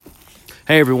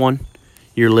Hey everyone,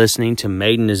 you're listening to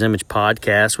Made in His Image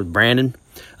podcast with Brandon.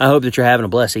 I hope that you're having a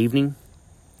blessed evening.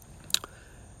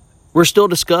 We're still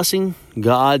discussing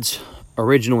God's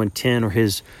original intent or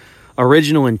His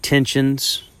original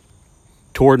intentions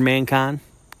toward mankind.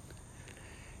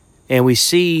 And we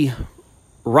see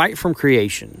right from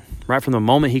creation, right from the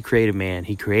moment He created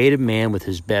man with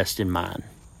His best in mind.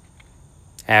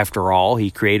 After all,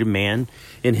 He created man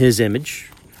in His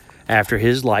image, after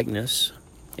His likeness,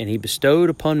 and He bestowed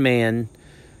upon man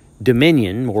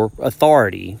dominion or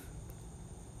authority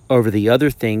over the other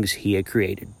things He had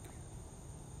created.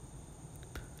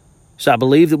 So I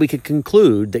believe that we could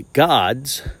conclude that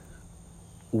God's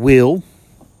will,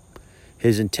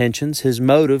 His intentions, His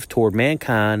motive toward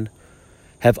mankind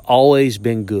have always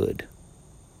been good.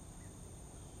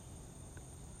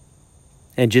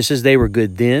 And just as they were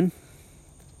good then,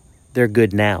 they're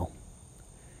good now.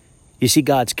 You see,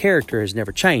 God's character has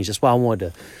never changed. That's why I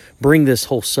wanted to bring this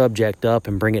whole subject up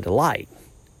and bring it to light.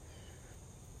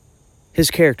 His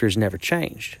character has never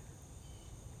changed.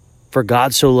 For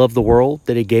God so loved the world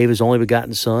that He gave His only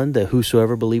begotten Son, that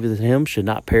whosoever believeth in Him should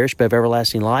not perish but have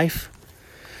everlasting life.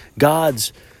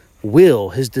 God's will,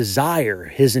 His desire,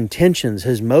 His intentions,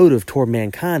 His motive toward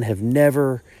mankind have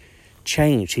never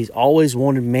changed. He's always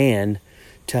wanted man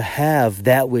to have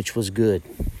that which was good,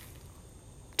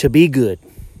 to be good.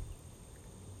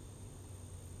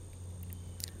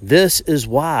 This is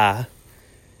why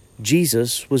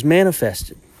Jesus was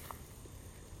manifested.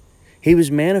 He was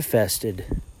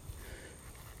manifested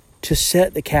to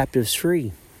set the captives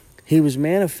free. He was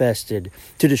manifested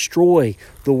to destroy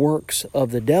the works of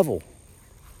the devil.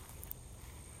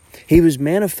 He was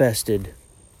manifested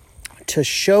to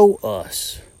show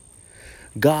us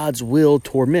God's will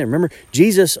toward men. Remember,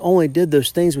 Jesus only did those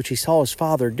things which He saw His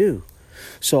Father do.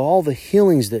 So all the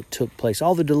healings that took place,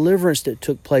 all the deliverance that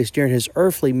took place during His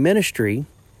earthly ministry,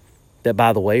 that,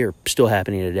 by the way, are still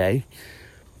happening today,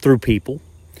 through people,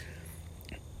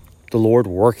 the Lord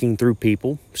working through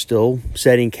people, still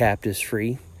setting captives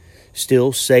free,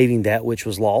 still saving that which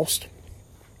was lost.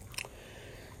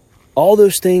 All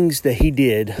those things that He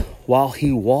did while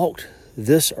He walked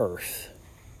this earth,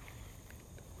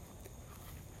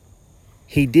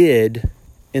 He did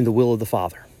in the will of the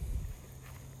Father.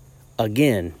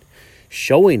 Again,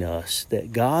 showing us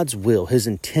that God's will, His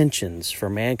intentions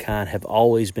for mankind have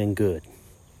always been good.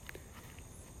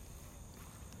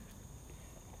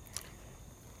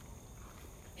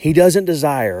 He doesn't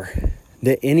desire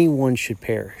that anyone should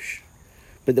perish,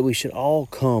 but that we should all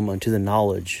come unto the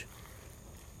knowledge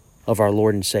of our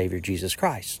Lord and Savior, Jesus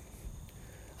Christ.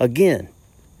 Again,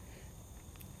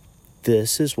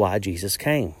 this is why Jesus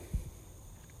came,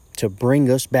 to bring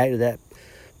us back to that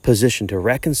position, to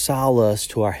reconcile us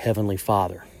to our Heavenly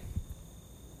Father.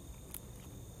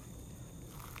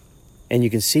 And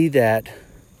you can see that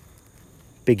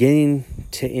beginning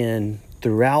to end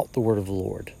throughout the Word of the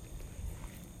Lord.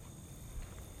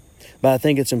 But I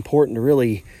think it's important to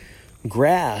really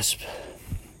grasp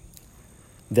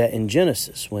that in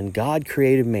Genesis, when God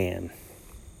created man,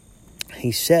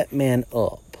 He set man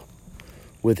up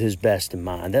with His best in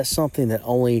mind. That's something that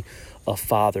only a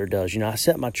father does. I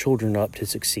set my children up to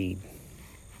succeed,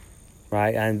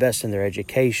 right? I invest in their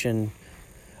education.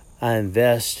 I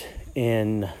invest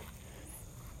in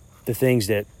the things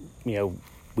that,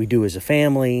 we do as a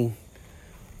family.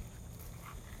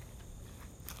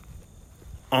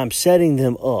 I'm setting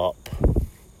them up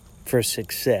for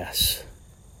success.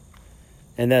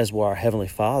 And that is what our Heavenly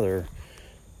Father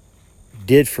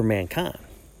did for mankind.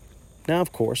 Now,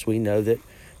 of course, we know that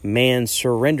man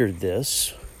surrendered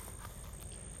this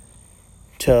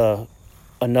to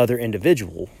another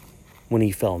individual when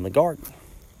he fell in the garden.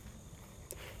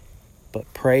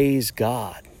 But praise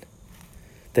God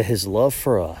that His love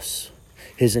for us,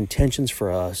 His intentions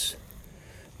for us,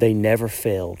 they never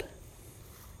failed.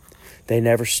 They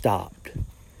never stopped.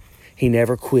 He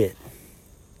never quit.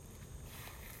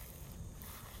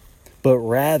 But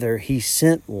rather, He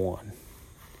sent one.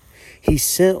 He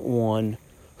sent one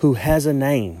who has a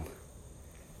name.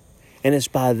 And it's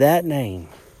by that name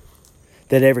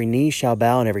that every knee shall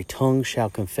bow and every tongue shall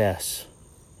confess.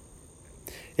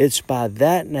 It's by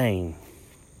that name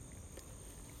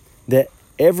that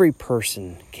every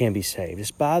person can be saved.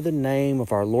 It's by the name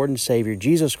of our Lord and Savior,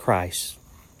 Jesus Christ,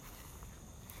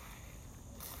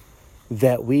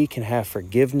 that we can have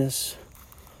forgiveness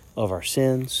of our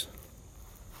sins,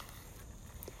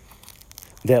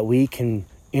 that we can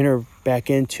enter back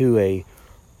into a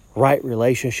right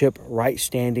relationship, right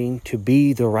standing, to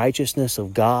be the righteousness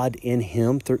of God in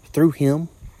Him, through Him,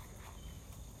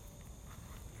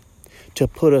 to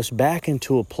put us back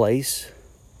into a place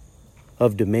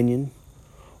of dominion,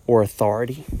 or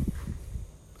authority.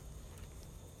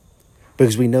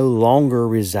 Because we no longer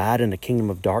reside in the kingdom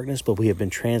of darkness, but we have been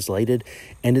translated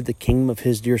into the kingdom of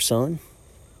his dear Son.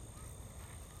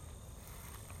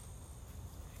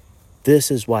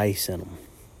 This is why he sent him.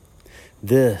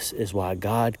 This is why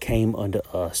God came unto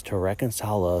us, to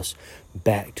reconcile us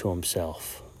back to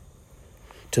himself,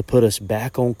 to put us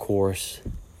back on course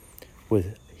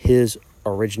with his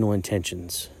original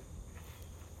intentions.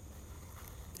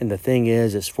 And the thing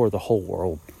is, it's for the whole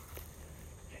world.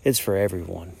 It's for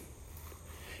everyone.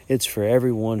 It's for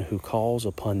everyone who calls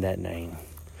upon that name,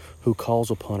 who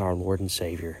calls upon our Lord and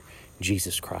Savior,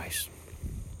 Jesus Christ.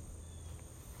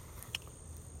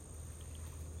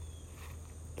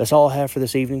 That's all I have for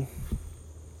this evening.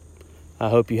 I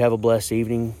hope you have a blessed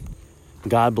evening.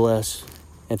 God bless,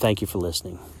 and thank you for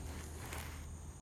listening.